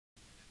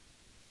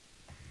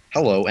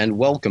Hello and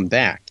welcome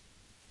back.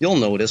 You'll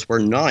notice we're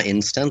not in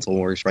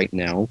StencylWorks right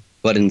now,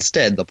 but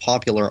instead the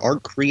popular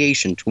art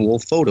creation tool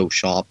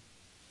Photoshop.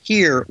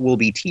 Here, we'll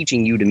be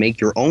teaching you to make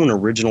your own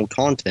original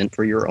content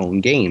for your own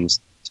games,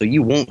 so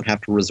you won't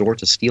have to resort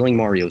to stealing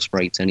Mario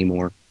sprites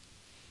anymore.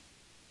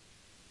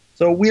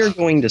 So we're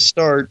going to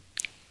start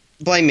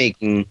by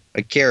making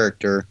a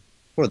character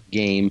for the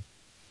game.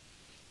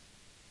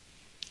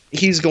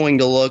 He's going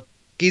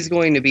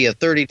to be a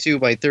 32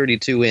 by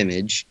 32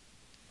 image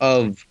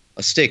of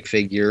a stick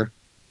figure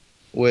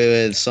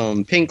with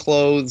some pink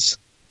clothes,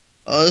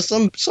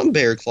 some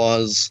bear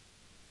claws,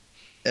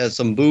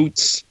 some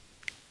boots,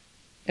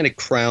 and a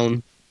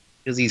crown,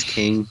 because he's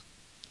king.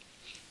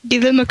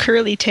 Give him a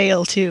curly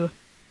tail, too.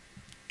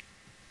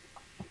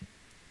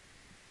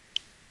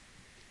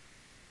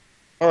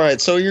 Alright,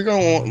 so you're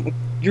gonna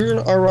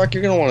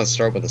want to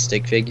start with a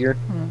stick figure.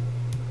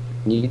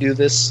 Can you do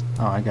this?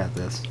 Oh, I got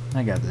this.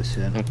 I got this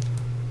shit. Okay.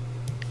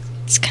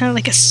 It's kind of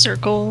like a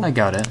circle. I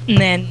got it. And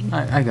then...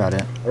 I got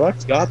it.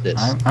 Rock's got this.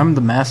 I'm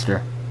the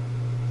master.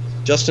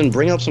 Justin,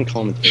 bring up some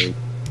commentary.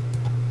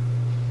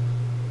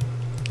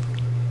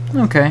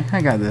 Okay,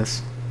 I got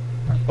this.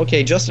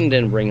 Okay, Justin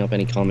didn't bring up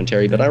any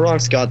commentary, but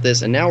Irock's got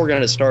this, and now we're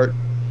going to start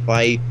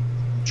by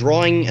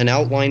drawing an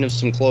outline of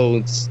some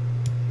clothes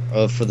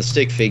for the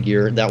stick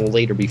figure that will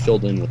later be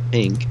filled in with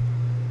pink.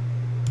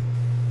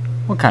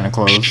 What kind of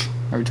clothes?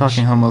 Are we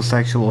talking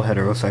homosexual,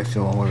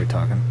 heterosexual? What are we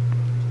talking?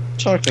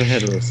 Talking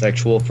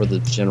heterosexual for the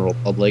general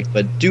public,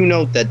 but do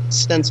note that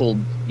Stencil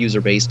user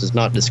base does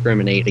not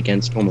discriminate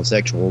against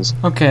homosexuals.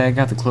 Okay, I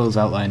got the clothes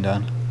outline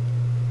done.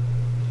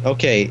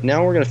 Okay,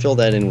 now we're going to fill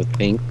that in with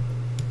pink.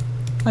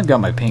 I've got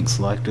my pink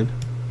selected.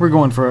 We're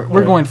going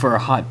for a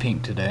hot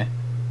pink today.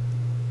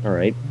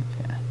 Alright.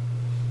 Okay.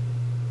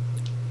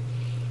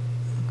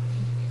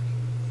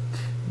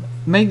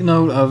 Make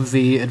note of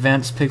the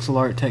advanced pixel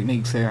art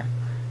techniques here.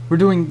 We're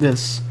doing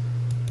this.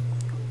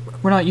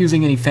 We're not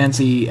using any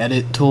fancy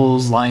edit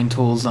tools, line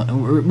tools.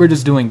 We're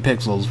just doing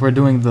pixels. We're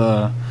doing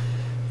the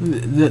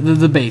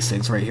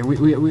basics right here.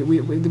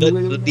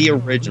 The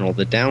original,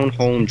 the down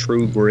home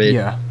true grid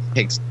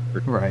pixel.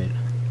 Right.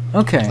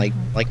 Okay.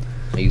 Like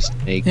I used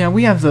to make. Yeah,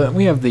 we have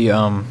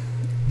the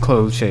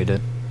clothes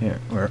shaded. Here.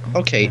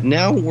 Okay,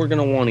 now we're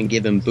gonna want to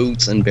give him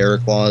boots and bear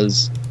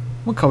claws.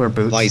 What color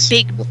boots?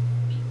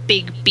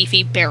 Big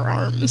beefy bear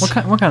arms.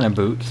 What kind of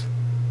boots?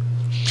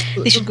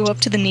 They should go up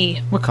to the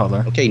knee. What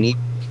color? Okay,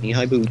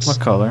 knee-high boots. What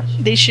color?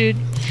 They should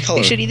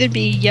either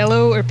be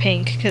yellow or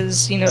pink,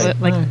 because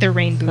like they're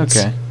rain boots.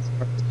 Okay.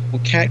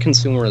 Well, Cat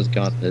Consumer has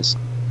got this.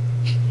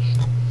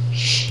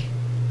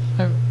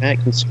 Cat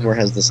Consumer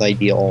has this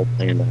idea all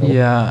planned out.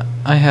 Yeah,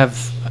 I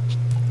have.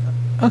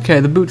 Okay,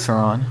 the boots are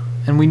on,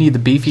 and we need the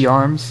beefy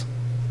arms.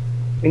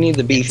 We need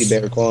the beefy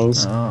bear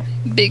claws. Oh.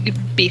 Big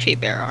beefy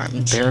bear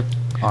arms. Bear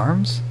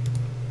arms?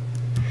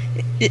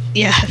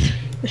 Yeah.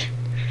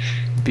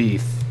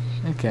 Beef.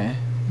 Okay.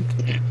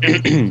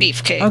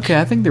 Beefcake. Okay,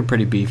 I think they're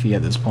pretty beefy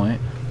at this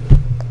point.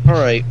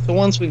 Alright, so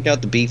once we've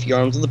got the beefy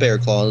arms and the bear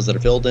claws that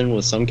are filled in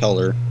with some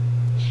color,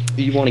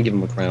 you want to give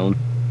them a crown.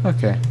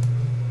 Okay.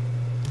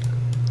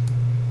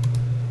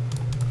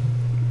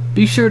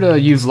 Be sure to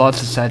use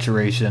lots of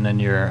saturation in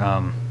your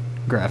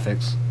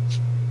graphics.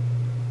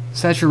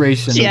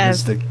 Saturation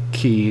is the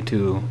key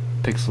to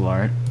pixel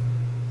art.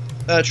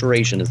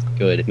 Saturation is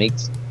good. It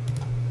makes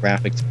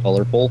graphics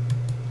colorful.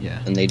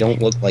 Yeah. And they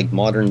don't look like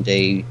modern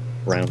day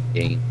brown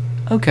game.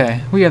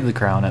 Okay, we have the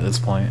crown at this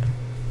point.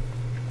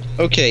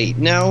 Okay,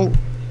 now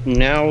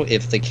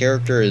if the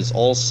character is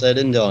all said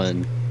and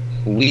done,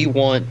 we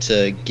want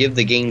to give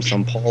the game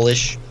some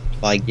polish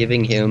by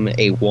giving him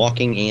a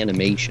walking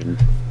animation.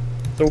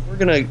 So we're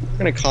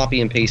gonna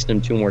copy and paste him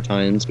 2 more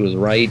times to his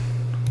right,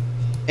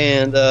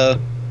 and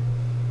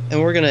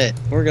we're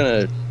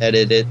gonna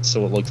edit it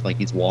so it looks like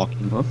he's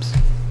walking. Whoops.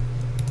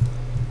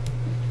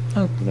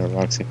 Oh. No,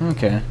 Roxy.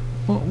 Okay.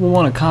 We'll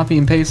want to copy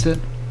and paste it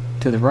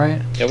to the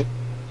right.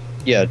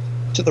 Yeah,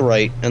 to the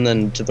right, and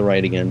then to the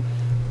right again.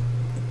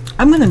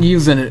 I'm gonna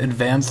use an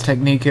advanced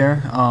technique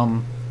here.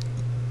 I'm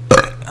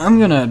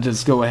gonna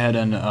just go ahead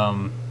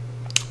and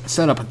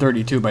set up a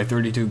 32 by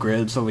 32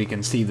 grid so we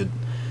can see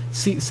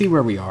see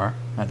where we are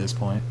at this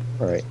point.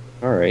 All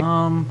right.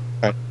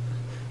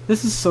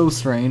 This is so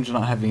strange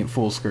not having it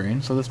full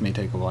screen, so this may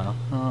take a while.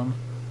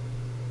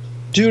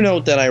 Do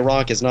note that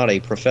iRock is not a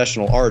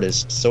professional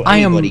artist, so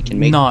anybody can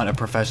make. I am not a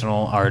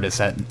professional artist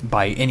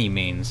by any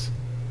means.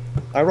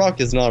 iRock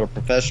is not a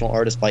professional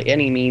artist by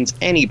any means.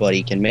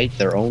 Anybody can make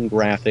their own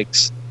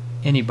graphics.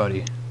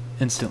 Anybody,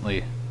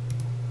 instantly.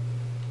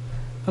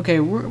 Okay,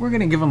 we're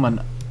gonna give him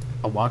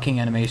a walking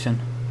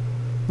animation.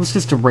 Let's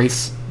just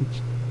erase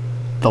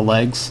the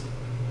legs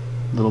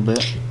a little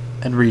bit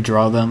and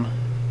redraw them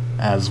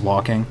as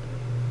walking.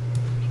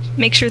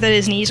 Make sure that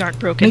his knees aren't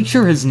broken. Make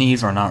sure his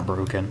knees are not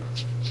broken.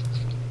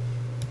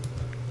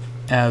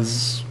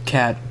 As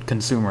Cat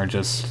Consumer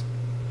just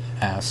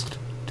asked,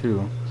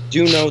 too.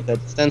 Do note that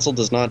Stencil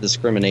does not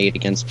discriminate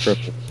against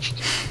triple.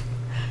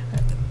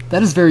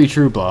 That is very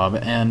true, Blob,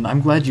 and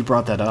I'm glad you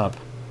brought that up.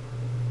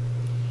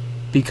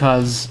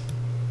 Because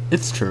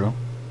It's true.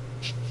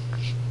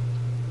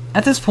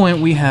 At this point,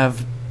 we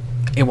have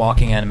a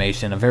walking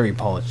animation, a very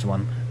polished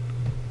one.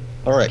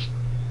 Alright,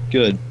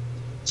 good.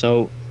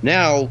 So,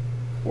 now,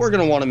 we're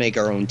going to want to make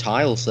our own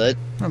tile set.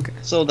 Okay.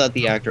 So that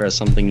the actor has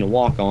something to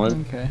walk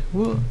on. Okay.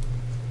 We'll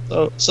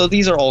So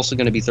these are also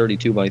going to be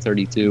 32 by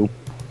 32.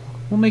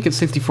 make it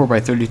 64 by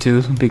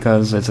 32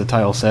 because it's a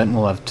tile set and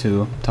we'll have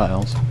 2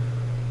 tiles.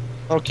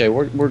 Okay,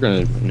 we're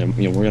gonna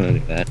do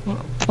that.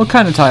 What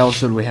kind of tile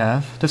should we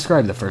have?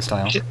 Describe the first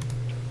tile.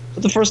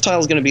 But the first tile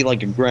is gonna be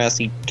like a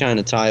grassy kind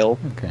of tile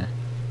Okay.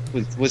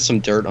 with some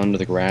dirt under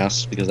the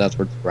grass because that's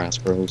where the grass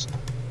grows.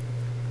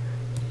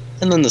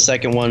 And then the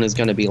second one is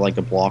gonna be like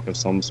a block of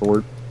some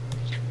sort.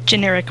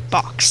 Generic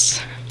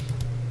box.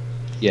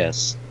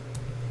 Yes.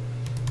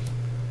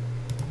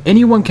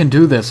 Anyone can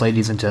do this,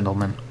 ladies and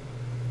gentlemen.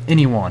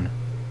 Anyone.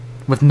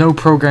 With no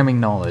programming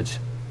knowledge.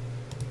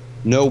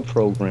 No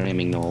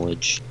programming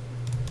knowledge.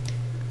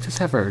 Just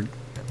have our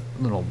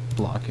little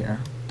block here.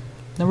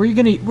 Now we're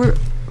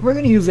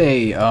gonna use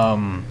a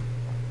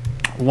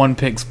 1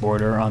 pix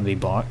border on the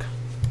block.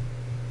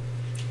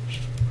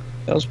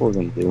 That's what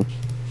we're gonna do.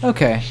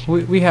 Okay,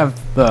 we have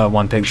the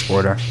 1 pix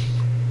border.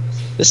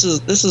 This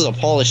is a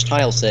polished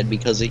tile set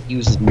because it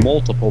uses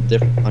multiple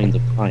different kinds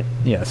of tile,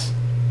 Yes.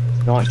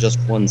 not just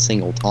one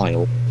single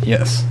tile.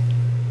 Yes.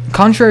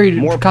 Contrary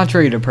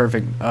to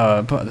perfect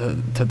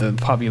to the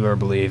popular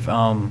belief,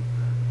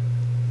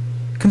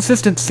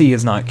 consistency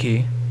is not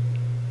key.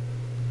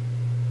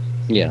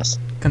 Yes.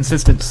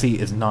 Consistency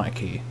is not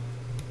key.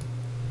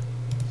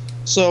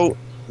 So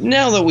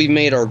now that we've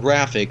made our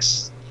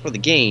graphics for the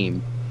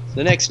game,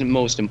 the next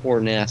most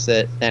important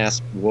aspect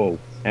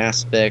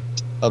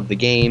of the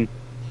game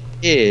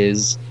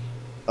is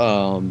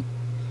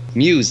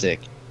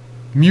music.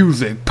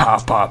 Music,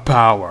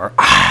 power.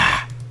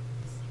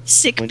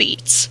 Sick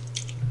beats.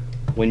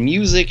 When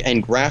music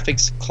and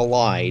graphics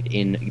collide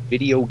in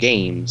video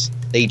games,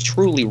 they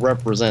truly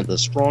represent the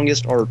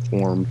strongest art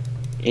form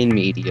in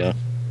media.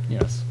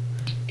 Yes.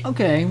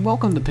 Okay,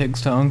 welcome to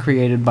PXTONE,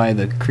 created by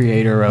the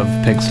creator of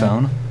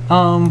PXTONE.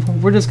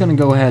 We're just gonna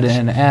go ahead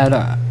and add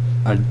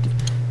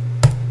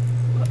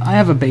I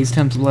have a bass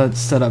template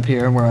set up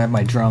here where I have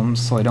my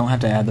drums, so I don't have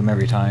to add them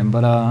every time,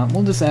 but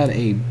we'll just add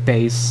a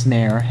bass,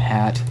 snare,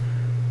 hat,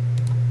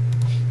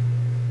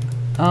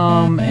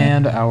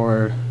 and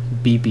our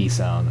beepy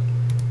sound.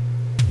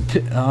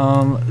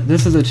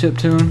 This is a chip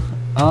tune.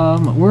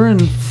 We're in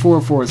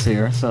 4/4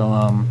 here,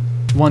 so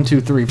 1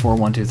 2 3 4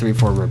 1 2 3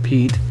 4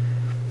 repeat.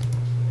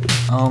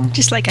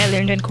 Just like I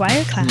learned in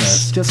choir class.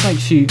 Yes, just like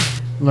she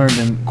learned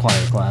in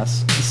choir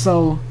class.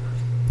 So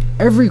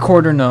every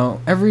quarter note,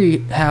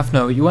 every half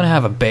note, you want to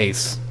have a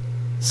bass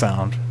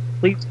sound.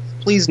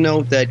 Please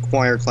note that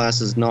choir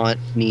class is not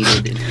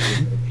needed to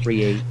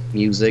create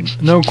music.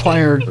 No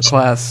choir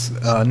class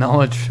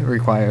knowledge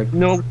required.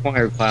 No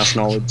choir class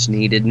knowledge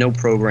needed. No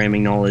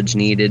programming knowledge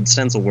needed.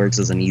 StencylWorks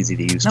is an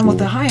easy-to-use Now tool. with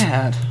the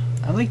hi-hat,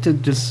 I like to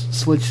just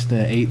switch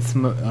the 8th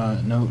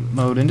note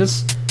mode and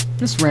just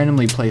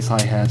randomly place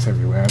hi-hats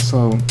everywhere.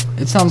 So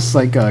it sounds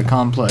like a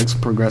complex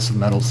progressive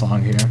metal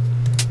song here.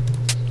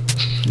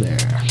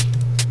 There.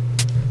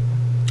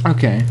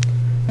 Okay.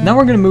 Now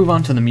we're gonna move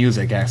on to the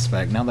music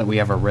aspect, now that we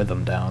have our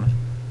rhythm down.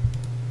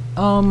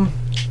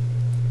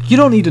 You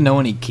don't need to know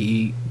any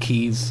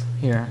keys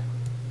here.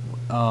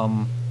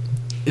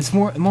 It's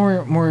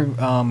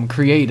more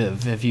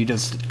creative if you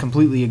just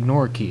completely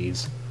ignore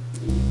keys.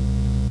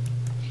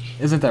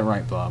 Isn't that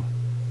right, Bob?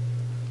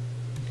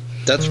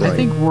 That's right. I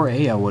think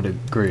Waria would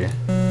agree.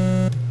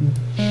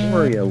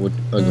 Waria would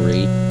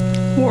agree.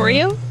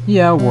 Wario?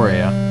 Yeah,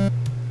 Waria.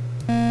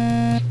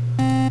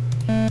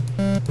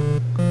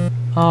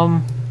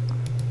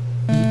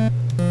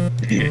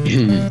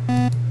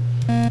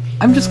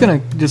 I'm just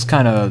gonna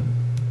kind of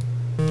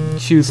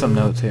choose some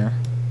notes here.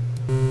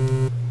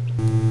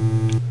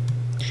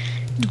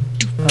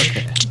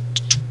 Okay.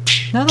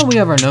 Now that we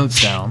have our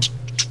notes down,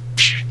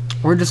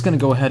 we're just gonna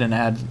go ahead and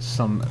add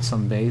some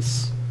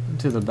bass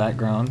to the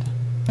background.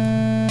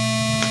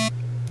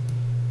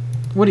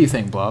 What do you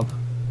think, Blob?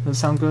 Does that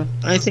sound good?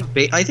 I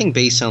think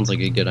bass sounds like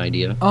a good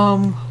idea.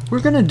 We're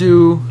gonna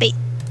do Bass.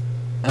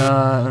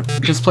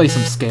 just play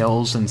some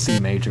scales in C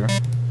major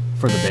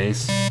for the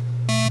bass.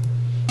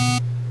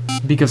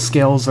 Because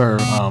scales are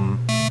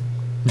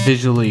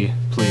visually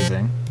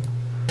pleasing.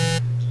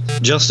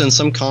 Justin,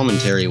 some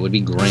commentary would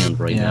be grand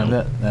right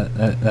now.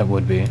 Yeah, that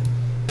would be.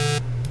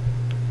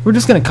 We're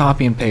just gonna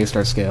copy and paste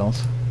our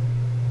scales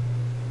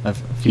a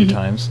few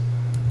times.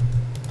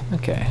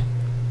 Okay.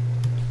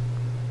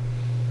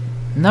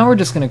 Now we're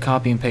just gonna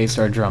copy and paste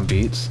our drum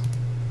beats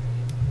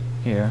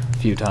here a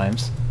few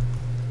times.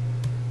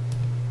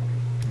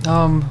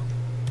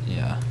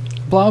 Yeah.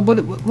 Blob,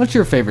 what's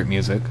your favorite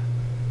music?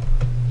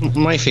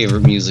 My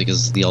favorite music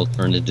is the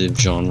alternative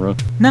genre.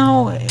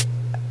 Now,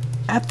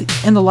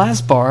 in the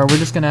last bar, we're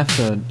just gonna have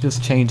to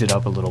just change it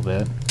up a little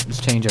bit.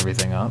 Just change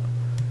everything up.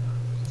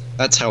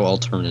 That's how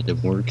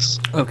alternative works.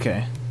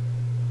 Okay.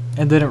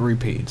 And then it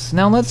repeats.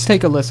 Now let's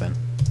take a listen.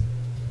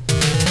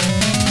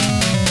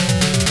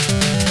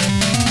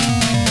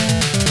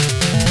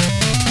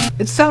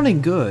 It's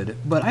sounding good,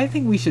 but I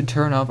think we should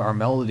turn up our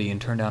melody and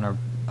turn down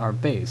our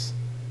bass.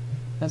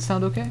 That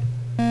sound okay?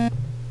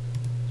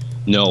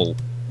 No.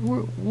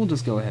 We'll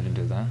just go ahead and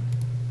do that.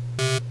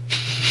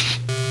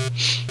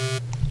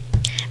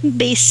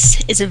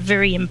 Bass is a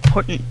very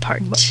important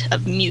part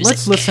of music.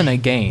 Let's listen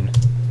again.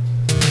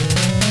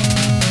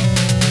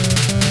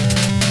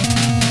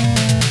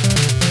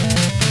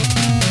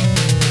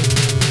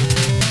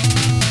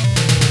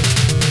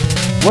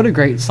 What a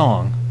great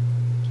song.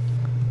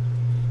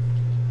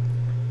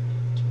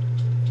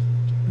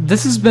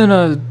 This has been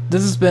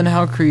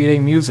how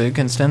creating music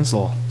in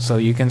Stencil, so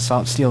you can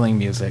stop stealing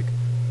music.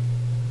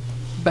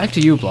 Back to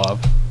you,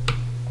 Blob.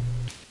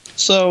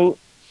 So,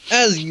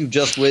 as you've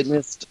just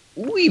witnessed,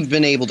 we've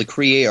been able to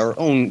create our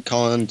own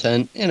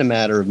content in a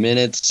matter of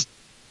minutes,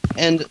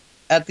 and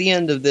at the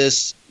end of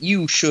this,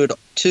 you should,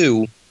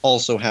 too,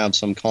 also have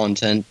some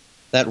content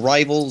that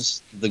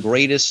rivals the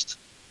greatest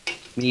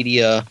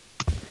media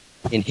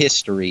in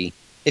history,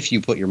 if you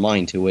put your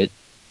mind to it.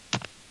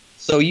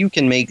 So you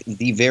can make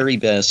the very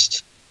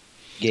best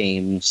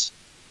games,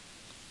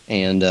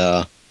 and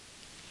in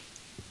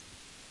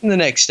the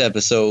next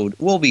episode,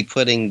 we'll be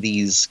putting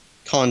these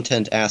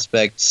content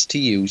aspects to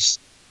use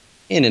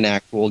in an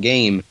actual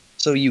game,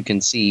 so you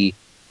can see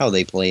how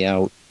they play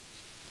out.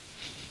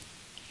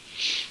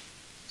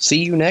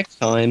 See you next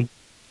time.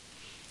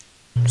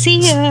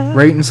 See ya.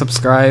 Rate and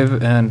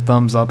subscribe and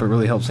thumbs up. It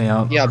really helps me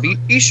out. Yeah,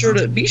 be sure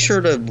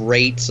to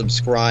rate,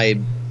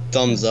 subscribe,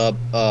 thumbs up,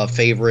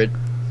 favorite,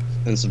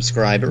 and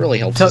subscribe. It really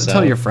helps us out.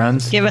 Tell your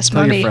friends. Give us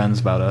tell money. your friends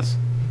about us.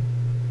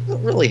 It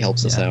really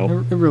helps us out.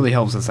 It really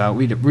helps us out.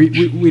 We'd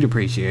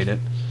appreciate it.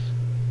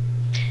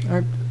 All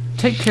right,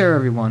 take care,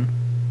 everyone.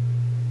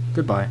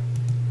 Goodbye.